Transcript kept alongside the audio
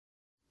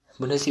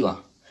Bună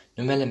ziua!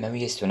 Numele meu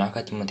este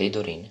Academiei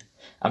Dorin.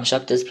 Am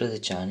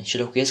 17 ani și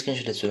locuiesc în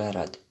județul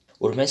Arad.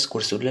 Urmez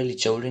cursurile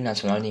Liceului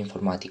Național de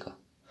Informatică.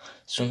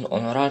 Sunt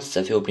onorat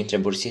să fiu printre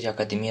bursierii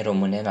Academiei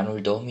Române în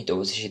anul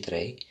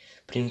 2023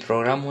 prin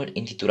programul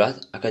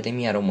intitulat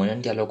Academia Română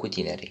în dialog cu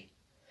tinerii.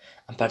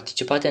 Am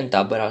participat în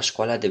tabăra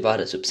Școala de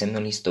vară sub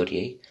semnul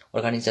istoriei,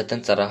 organizată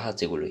în țara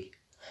Hațegului.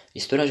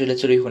 Istoria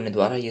județului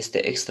Hunedoara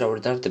este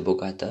extraordinar de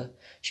bogată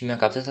și mi-a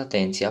captat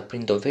atenția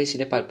prin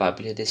dovezile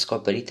palpabile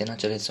descoperite în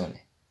acele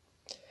zone.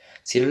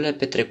 Zilele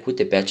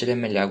petrecute pe acele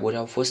meleaguri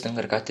au fost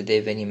încărcate de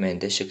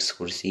evenimente și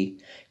excursii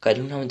care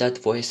nu ne-au dat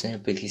voie să ne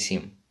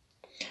plictisim.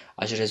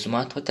 Aș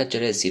rezuma toate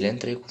acele zile în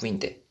 3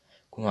 cuvinte: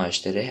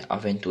 cunoaștere,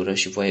 aventură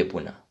și voie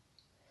bună.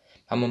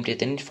 Am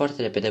împrietenit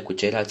foarte repede cu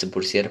ceilalți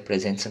bursieri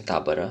prezenți în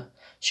tabără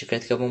și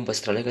cred că vom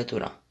păstra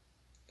legătura.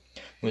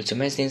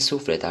 Mulțumesc din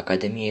suflet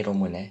Academiei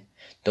Române,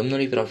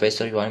 domnului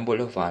profesor Ioan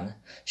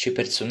Bolovan și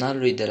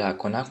personalului de la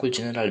Conacul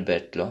General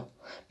Bertlo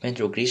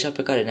pentru grija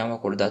pe care ne-au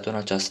acordat-o în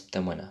această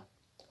săptămână.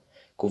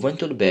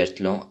 Cuvântul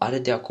Bertlo are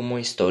de acum o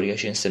istorie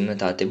și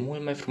însemnătate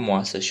mult mai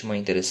frumoasă și mai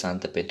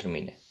interesantă pentru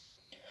mine.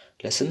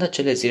 Lăsând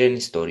acele zile în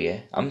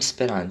istorie, am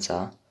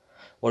speranța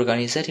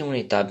organizării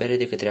unei tabere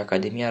de către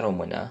Academia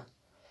Română,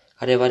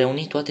 care va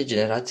reuni toate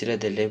generațiile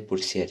de elevi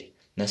bursieri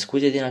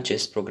născute din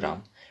acest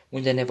program,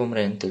 unde ne vom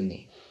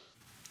reîntâlni.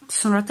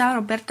 Sunt Rotea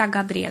Roberta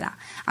Gabriela.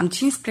 Am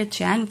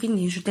 15 ani, vin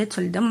din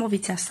județul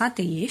Dâmbovița,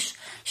 sate Ieș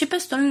și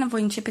peste o lună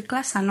voi începe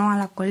clasa 9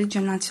 la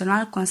Colegiul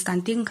Național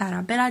Constantin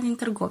Carabela din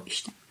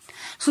Târgoviște.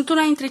 Sunt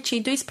una dintre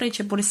cei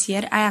 12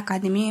 bursieri ai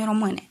Academiei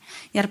Române,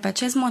 iar pe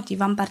acest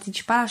motiv am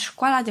participat la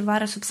Școala de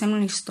vară sub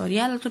semnul istoriei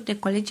alături de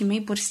colegii mei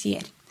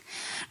bursieri.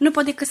 Nu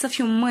pot decât să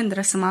fiu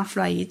mândră să mă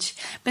aflu aici,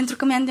 pentru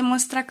că mi-am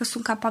demonstrat că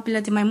sunt capabilă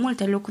de mai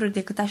multe lucruri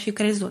decât aș fi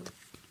crezut.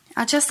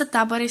 Această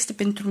tabără este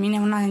pentru mine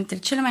una dintre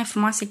cele mai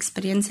frumoase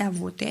experiențe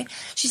avute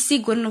și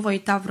sigur nu voi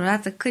uita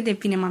vreodată cât de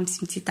bine m-am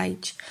simțit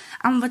aici.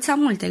 Am învățat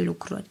multe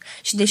lucruri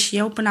și deși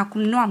eu până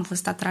acum nu am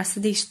fost atrasă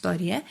de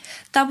istorie,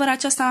 tabăra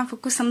aceasta m-a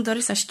făcut să-mi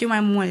doresc să știu mai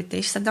multe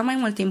și să dau mai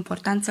multă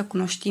importanță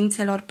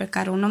cunoștințelor pe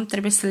care un om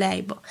trebuie să le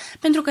aibă,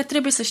 pentru că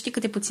trebuie să știi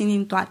câte puțin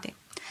din toate.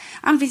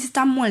 Am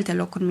vizitat multe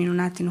locuri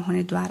minunate în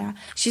Hunedoara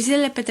și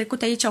zilele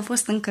petrecute aici au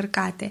fost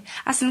încărcate,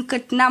 astfel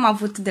încât n-am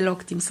avut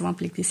deloc timp să mă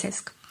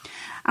plictisesc.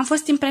 Am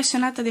fost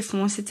impresionată de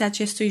frumusețea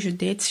acestui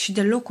județ și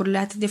de locurile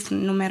atât de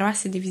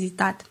numeroase de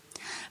vizitat.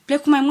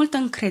 Plec cu mai multă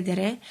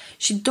încredere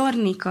și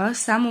dornică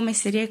să am o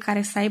meserie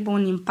care să aibă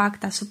un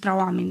impact asupra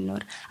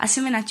oamenilor,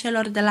 asemenea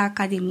celor de la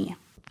Academie.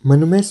 Mă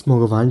numesc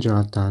Mogovan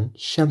Jonathan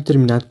și am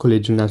terminat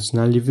Colegiul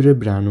Național Liviu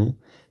Rebreanu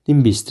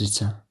din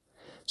Bistrița.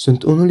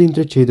 Sunt unul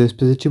dintre cei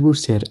 12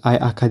 bursieri ai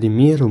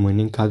Academiei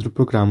Române în cadrul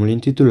programului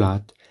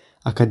intitulat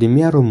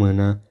Academia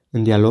Română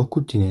în dialog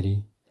cu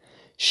tinerii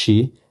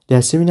și, de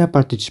asemenea,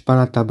 participa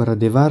la tabăra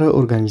de vară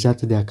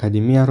organizată de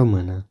Academia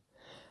Română.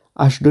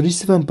 Aș dori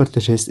să vă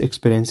împărtășesc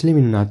experiențele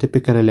minunate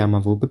pe care le-am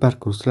avut pe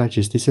parcursul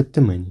acestei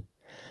săptămâni.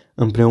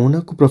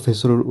 Împreună cu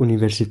profesorul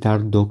universitar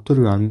dr.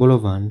 Ioan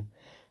Bolovan,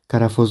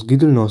 care a fost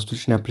ghidul nostru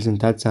și ne-a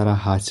prezentat țara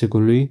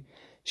Hațegului,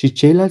 și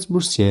ceilalți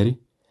bursieri,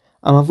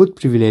 am avut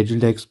privilegiul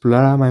de a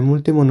explora mai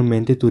multe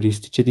monumente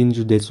turistice din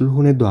județul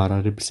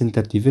Hunedoara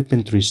reprezentative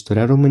pentru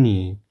istoria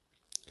României.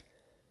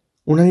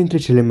 Una dintre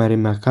cele mai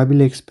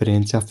remarcabile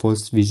experiențe a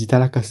fost vizita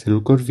la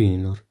Castelul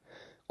Corvinilor.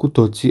 Cu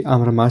toții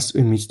am rămas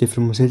uimiți de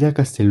frumusețea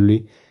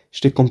castelului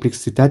și de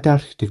complexitatea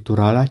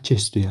arhitecturală a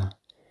acestuia.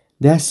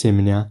 De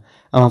asemenea,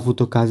 am avut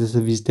ocazia să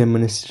vizităm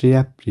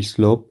mănăstirea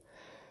Prislop,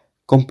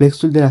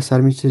 complexul de la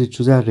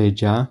Sarmisegetuza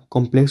Regia,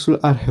 complexul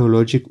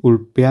arheologic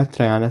Ulpia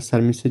Traiana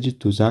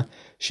Sarmisegetuza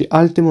și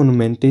alte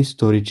monumente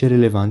istorice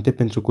relevante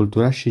pentru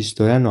cultura și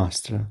istoria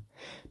noastră.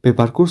 Pe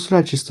parcursul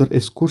acestor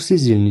excursii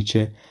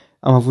zilnice,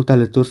 am avut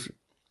alături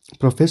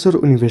profesori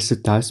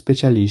universitari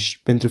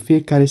specialiști pentru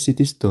fiecare sit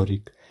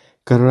istoric,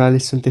 cărora le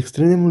sunt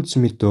extrem de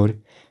mulțumitori,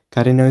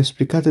 care ne-au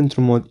explicat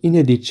într-un mod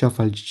inedit și au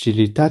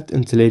facilitat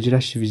înțelegerea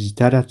și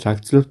vizitarea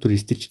atracțiilor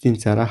turistice din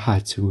țara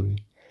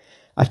Hațegului.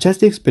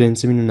 Această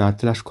experiență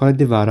minunată la Școala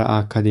de vară a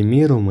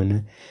Academiei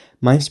Române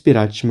m-a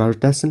inspirat și m-a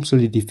ajutat să-mi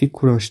solidific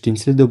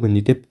cunoștințele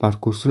dobândite pe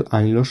parcursul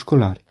anilor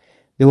școlari,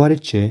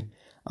 deoarece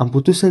am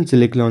putut să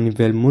înțeleg la un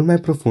nivel mult mai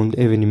profund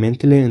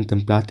evenimentele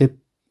întâmplate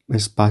în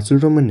spațiul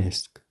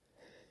românesc.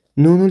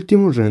 Nu în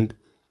ultimul rând,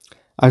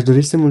 aș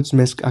dori să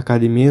mulțumesc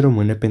Academiei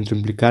Române pentru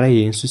implicarea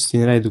ei în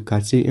susținerea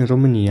educației în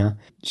România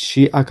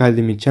și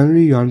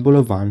academicianului Ioan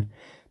Bolovan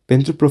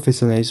pentru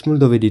profesionalismul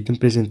dovedit în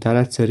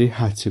prezentarea țării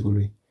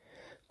Hațegului.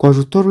 Cu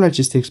ajutorul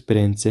acestei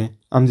experiențe,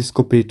 am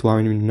descoperit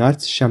oameni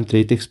minunați și am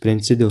trăit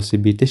experiențe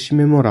deosebite și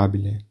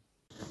memorabile.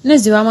 Bună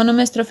ziua, mă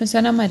numesc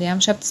Profesoara Maria, am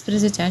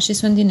 17 ani și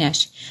sunt din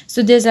Iași.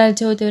 Studiez la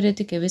Liceul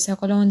Teoretic Evis,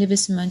 acolo unde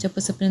visul meu a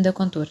început să prindă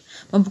contur.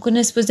 Mă bucur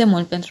nespus de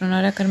mult pentru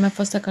onoarea care mi-a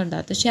fost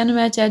acordată și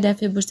anume aceea de a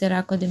fi bursiera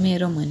Academiei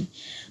Române.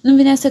 Nu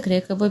vine să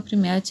cred că voi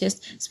primi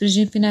acest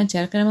sprijin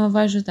financiar care mă va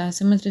ajuta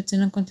să mă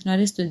întrețin în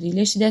continuare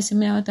studiile și de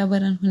asemenea o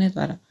tabără în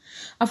Hunedoara.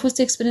 A fost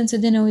o experiență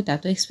de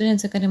neuitat, o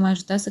experiență care m-a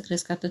ajutat să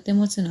cresc atât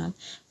emoțional,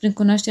 prin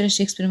cunoașterea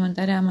și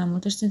experimentarea a mai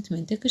multor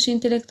sentimente, cât și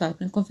intelectual,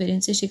 prin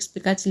conferințe și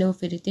explicațiile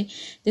oferite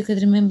de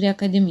către membrii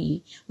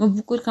Academiei. Mă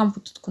bucur că am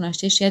putut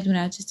cunoaște și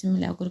admira aceste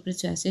meleaguri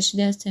prețioase și,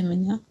 de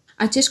asemenea,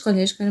 acești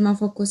colegi care m-au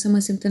făcut să mă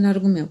simt în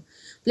largul meu.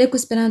 Plec cu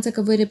speranța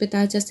că voi repeta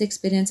această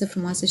experiență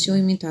frumoasă și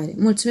uimitoare.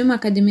 Mulțumim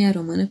Academiei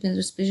Română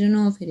pentru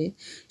sprijinul oferit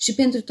și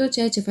pentru tot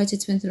ceea ce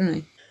faceți pentru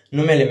noi.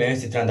 Numele meu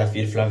este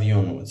Trandafir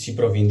Flavionuț și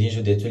provin din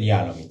județul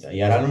Ialomița,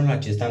 iar anul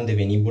acesta am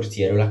devenit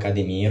bursierul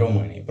Academiei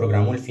Române,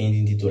 programul fiind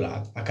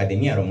intitulat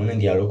Academia Română în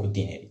dialog cu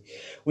tinerii.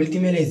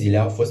 Ultimele zile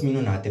au fost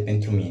minunate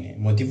pentru mine,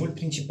 motivul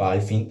principal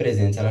fiind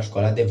prezența la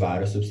Școala de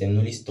vară sub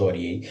semnul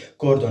istoriei,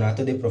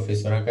 coordonată de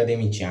profesor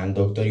academician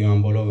dr.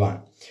 Ioan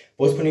Bolovan.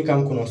 Pot spune că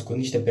am cunoscut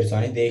niște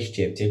persoane de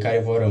excepție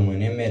care vor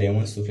rămâne mereu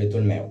în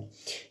sufletul meu.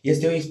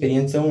 Este o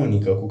experiență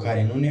unică cu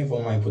care nu ne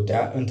vom mai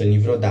putea întâlni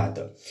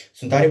vreodată.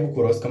 Sunt tare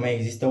bucuros că mai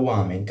există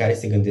oameni care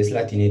se gândesc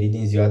la tinerii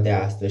din ziua de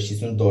astăzi și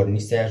sunt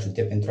dornici să-i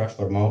ajute pentru a-și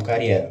forma o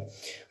carieră.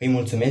 Îi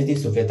mulțumesc din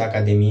suflet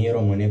Academiei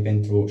Române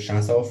pentru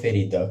șansa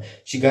oferită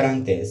și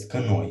garantez că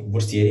noi,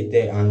 bursierii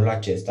de anul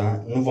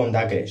acesta, nu vom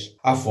da greș.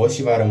 A fost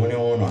și va rămâne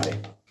o onoare.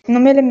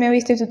 Numele meu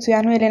este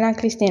Tuțuianu Elena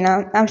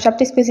Cristina, am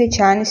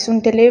 17 ani,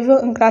 sunt elevă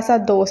în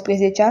clasa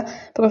 12-a,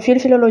 profil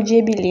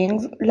filologie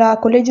bilingv, la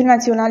Colegiul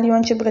Național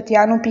Ion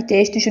Cebrătianu,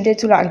 Pitești,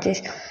 județul Argeș.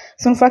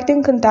 Sunt foarte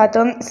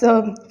încântată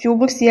să fiu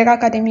bursieră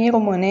Academiei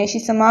Române și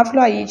să mă aflu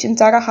aici, în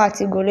țara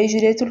Hațegului,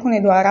 județul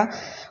Hunedoara,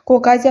 cu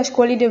ocazia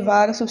școlii de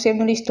vară sub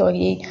semnul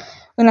istoriei.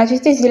 În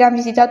aceste zile am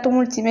vizitat o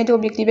mulțime de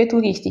obiective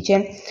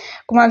turistice,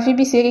 cum ar fi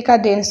Biserica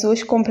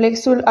Densuș,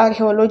 complexul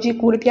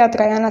arheologic Urpia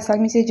Traiana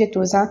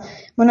Sarmisegetuza,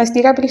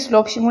 Mănăstirea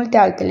Prislop și multe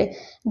altele.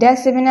 De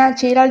asemenea,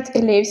 ceilalți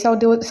elevi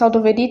s-au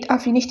dovedit a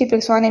fi niște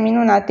persoane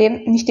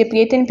minunate, niște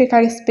prieteni pe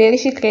care sper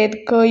și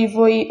cred că îi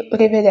voi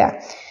revedea.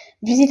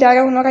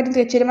 Vizitarea unora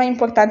dintre cele mai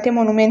importante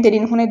monumente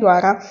din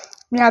Hunedoara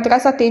mi-a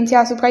atras atenția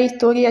asupra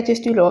istoriei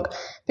acestui loc,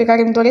 pe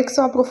care îmi doresc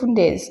să o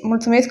aprofundez.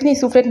 Mulțumesc din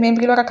suflet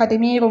membrilor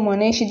Academiei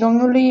Române și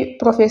domnului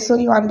profesor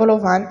Ioan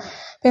Bolovan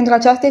pentru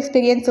această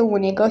experiență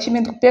unică și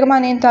pentru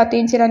permanentă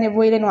atenție la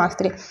nevoile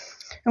noastre.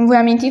 Îmi voi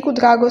aminti cu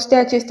dragoste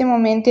aceste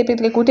momente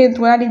petrecute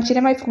într-una din cele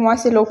mai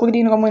frumoase locuri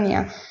din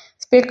România.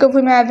 Sper că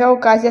voi mai avea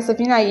ocazia să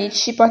vin aici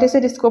și poate să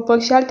descoper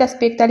și alte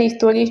aspecte ale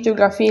istoriei și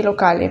geografiei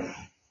locale.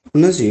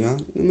 Bună ziua,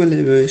 numele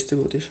meu este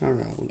Boteșan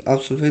Raul,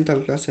 absolvent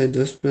al clasei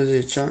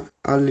 12-a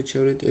al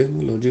Liceului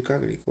Tehnologic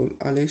Agricol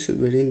Alexiu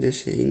Berin de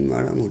Sein,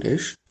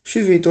 Maramureș și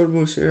viitor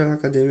bursier al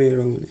Academiei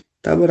Române.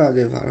 Tabăra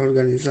de vară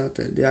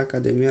organizată de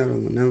Academia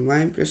Română m-a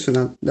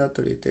impresionat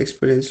datorită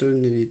experiențelor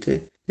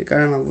inedite de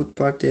care am avut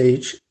parte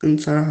aici, în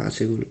țara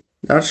Hasegului,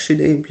 dar și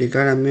de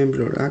implicarea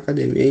membrilor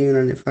Academiei în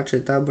a ne face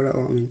tabăra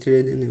o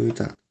amintire de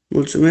neuitat.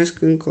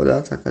 Mulțumesc încă o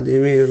dată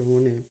Academiei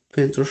Române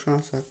pentru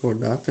șansa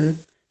acordată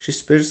și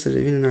sper să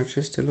revin în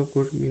aceste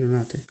locuri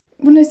minunate.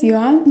 Bună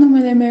ziua,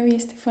 numele meu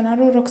este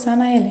Fănarul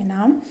Roxana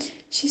Elena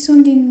și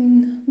sunt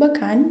din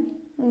Băcani,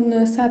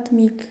 un sat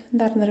mic,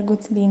 dar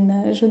drăguț din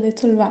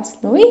județul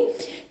Vaslui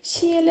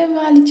și eleva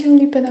a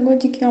Liceului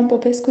Pedagogic Ioan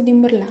Popescu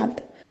din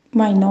Bârlad.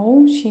 Mai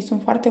nou, și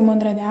sunt foarte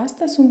mândră de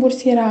asta, sunt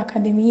bursiera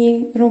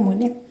Academiei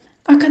Române.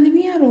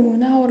 Academia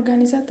Română a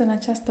organizat în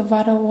această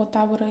vară o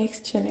tabără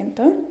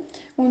excelentă,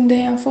 unde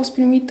am fost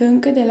primită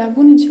încă de la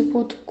bun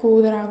început cu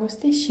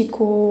dragoste și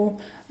cu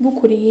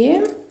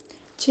bucurie,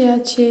 ceea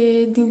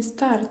ce din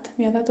start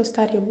mi-a dat o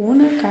stare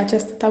bună că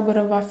această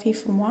tabără va fi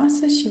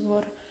frumoasă și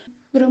vor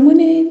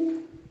rămâne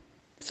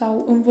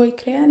sau îmi voi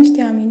crea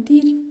niște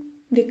amintiri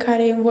de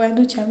care îmi voi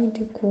aduce aminte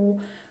cu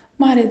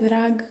mare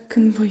drag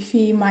când voi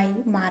fi mai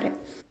mare.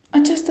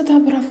 Această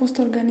tabără a fost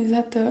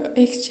organizată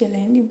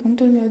excelent. Din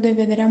punctul meu de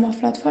vedere am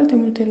aflat foarte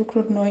multe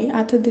lucruri noi,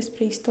 atât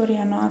despre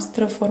istoria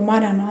noastră,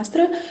 formarea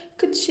noastră,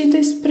 cât și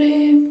despre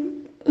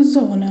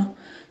zonă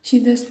și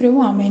despre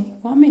oameni.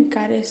 Oameni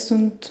care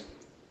sunt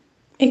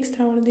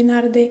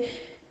extraordinar de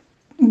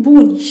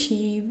buni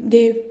și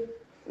de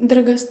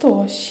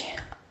drăgăstoși.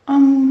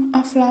 Am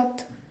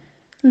aflat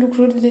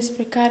lucruri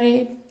despre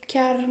care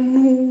chiar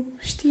nu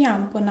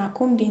știam până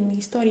acum din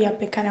istoria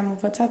pe care am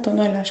învățat-o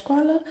noi la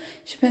școală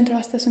și pentru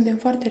asta suntem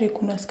foarte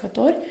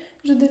recunoscători.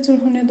 Județul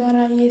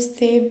Hunedoara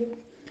este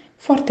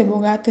foarte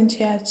bogat în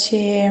ceea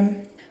ce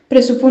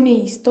presupune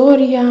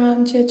istoria,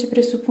 în ceea ce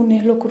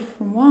presupune locuri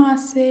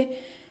frumoase.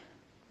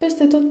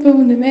 Peste tot pe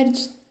unde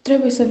mergi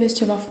trebuie să vezi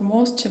ceva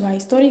frumos, ceva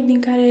istoric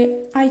din care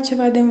ai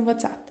ceva de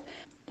învățat.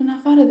 În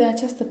afară de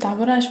această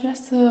tabără aș vrea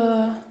să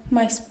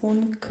mai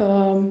spun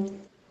că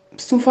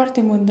sunt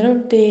foarte mândră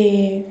de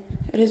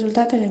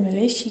rezultatele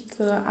mele și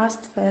că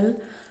astfel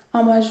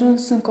am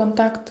ajuns în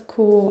contact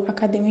cu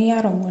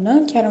Academia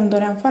Română. Chiar îmi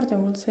doream foarte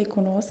mult să-i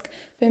cunosc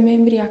pe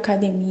membrii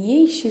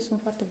Academiei și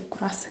sunt foarte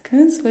bucuroasă că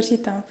în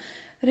sfârșit am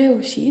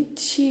reușit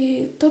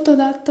și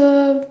totodată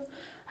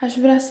aș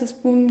vrea să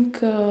spun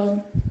că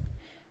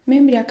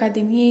membrii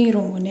Academiei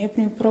Române,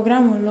 prin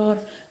programul lor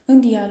în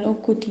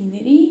dialog cu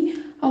tinerii,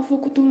 au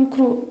făcut un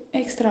lucru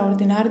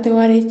extraordinar,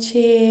 deoarece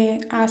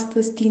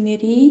astăzi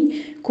tinerii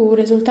cu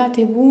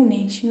rezultate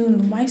bune și nu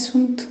numai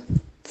sunt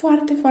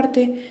foarte,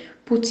 foarte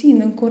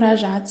puțin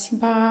încurajați,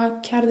 ba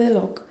chiar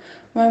deloc.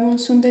 Mai mult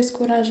sunt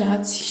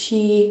descurajați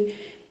și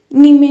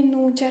nimeni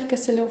nu încearcă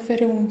să le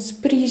ofere un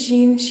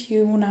sprijin și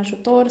un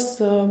ajutor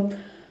să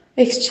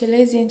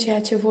exceleze în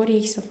ceea ce vor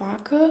ei să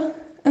facă,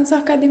 însă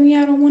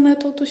Academia Română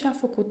totuși a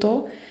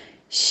făcut-o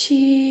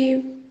și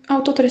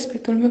au tot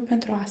respectul meu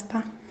pentru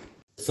asta.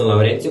 Sunt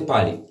Laurențiu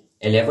Pali,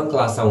 elev în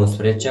clasa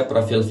 11,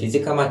 profil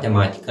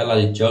fizică-matematică la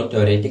Liceul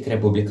Teoretic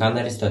Republican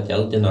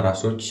Aristotel din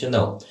orașul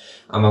Chișinău.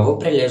 Am avut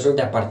prilejul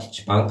de a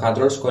participa în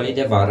cadrul școlii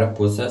de vară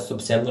pusă sub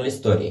semnul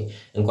istoriei,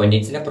 în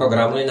condițiile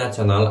programului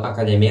național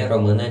Academiei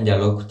Române în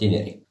dialog cu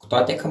tinerii. Cu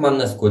toate că m-am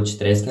născut și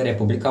trăiesc în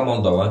Republica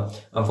Moldova,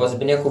 am fost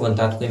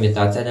binecuvântat cu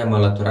invitația de a mă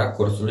alătura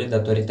cursului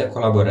datorită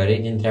colaborării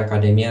dintre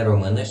Academia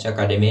Română și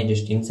Academia de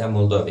Științe a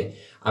Moldovei,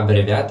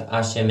 abreviat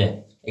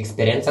ASM.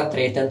 Experiența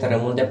trăită în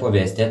tărâmul de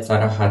poveste,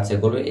 țara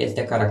Hațegului,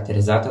 este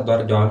caracterizată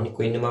doar de oameni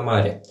cu inimă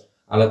mare,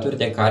 alături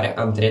de care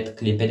am trăit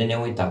clipe de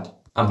neuitat.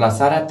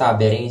 Amplasarea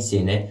taberei în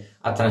sine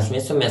a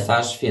transmis un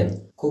mesaj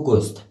fin, cu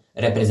gust,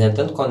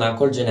 reprezentând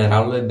conacul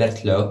generalului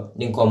Bertleu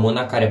din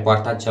comuna care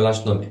poartă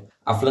același nume,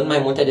 aflând mai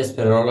multe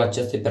despre rolul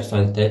acestei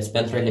personalități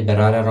pentru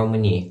eliberarea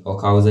României, o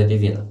cauză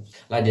divină.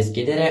 La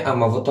deschidere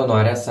am avut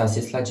onoarea să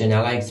asist la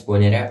geniala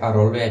expunere a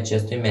rolului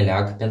acestui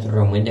meleag pentru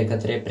români de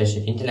către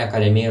președintele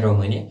Academiei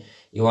Române,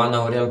 Ioan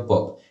Aurel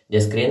Pop,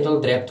 descriindu-l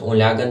drept un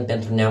leagăn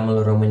pentru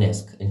neamul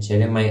românesc, în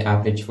cele mai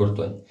apreci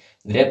furtuni.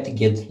 Drept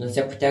ghid, nu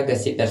se putea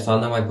găsi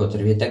persoana mai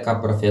potrivită ca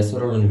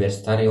profesorul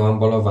universitar Ioan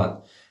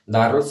Bolovan.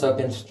 Darul său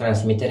pentru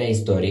transmiterea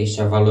istoriei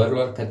și a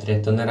valorilor către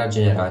tânăra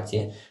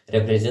generație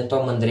reprezintă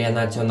o mândrie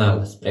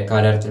națională, spre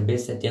care ar trebui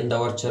să tindă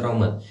orice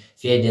român,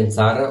 fie din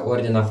țară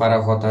ori din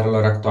afara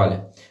hotarelor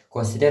actuale.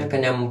 Consider că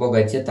ne-am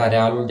îmbogățit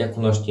arealul de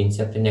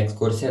cunoștințe prin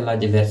excursie la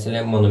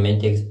diversele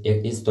monumente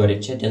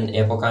istorice din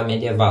epoca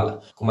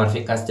medievală, cum ar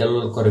fi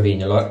Castelul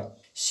Corvinilor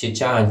și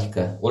cea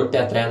antică,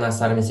 Ulpia Traiana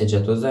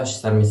Sarmisegetuza și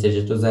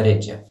Sarmisegetuza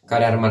Regia,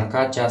 care ar marca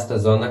această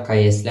zonă ca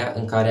Ieslea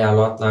în care a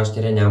luat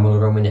naștere neamul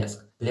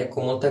românesc. Plec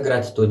cu multă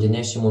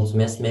gratitudine și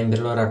mulțumesc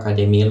membrilor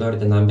academiilor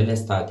din ambele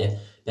state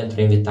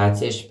pentru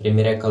invitație și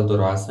primire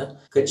călduroasă,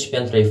 cât și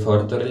pentru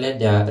eforturile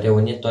de a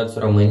reuni toți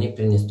românii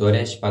prin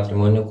istorie și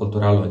patrimoniul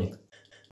cultural unic.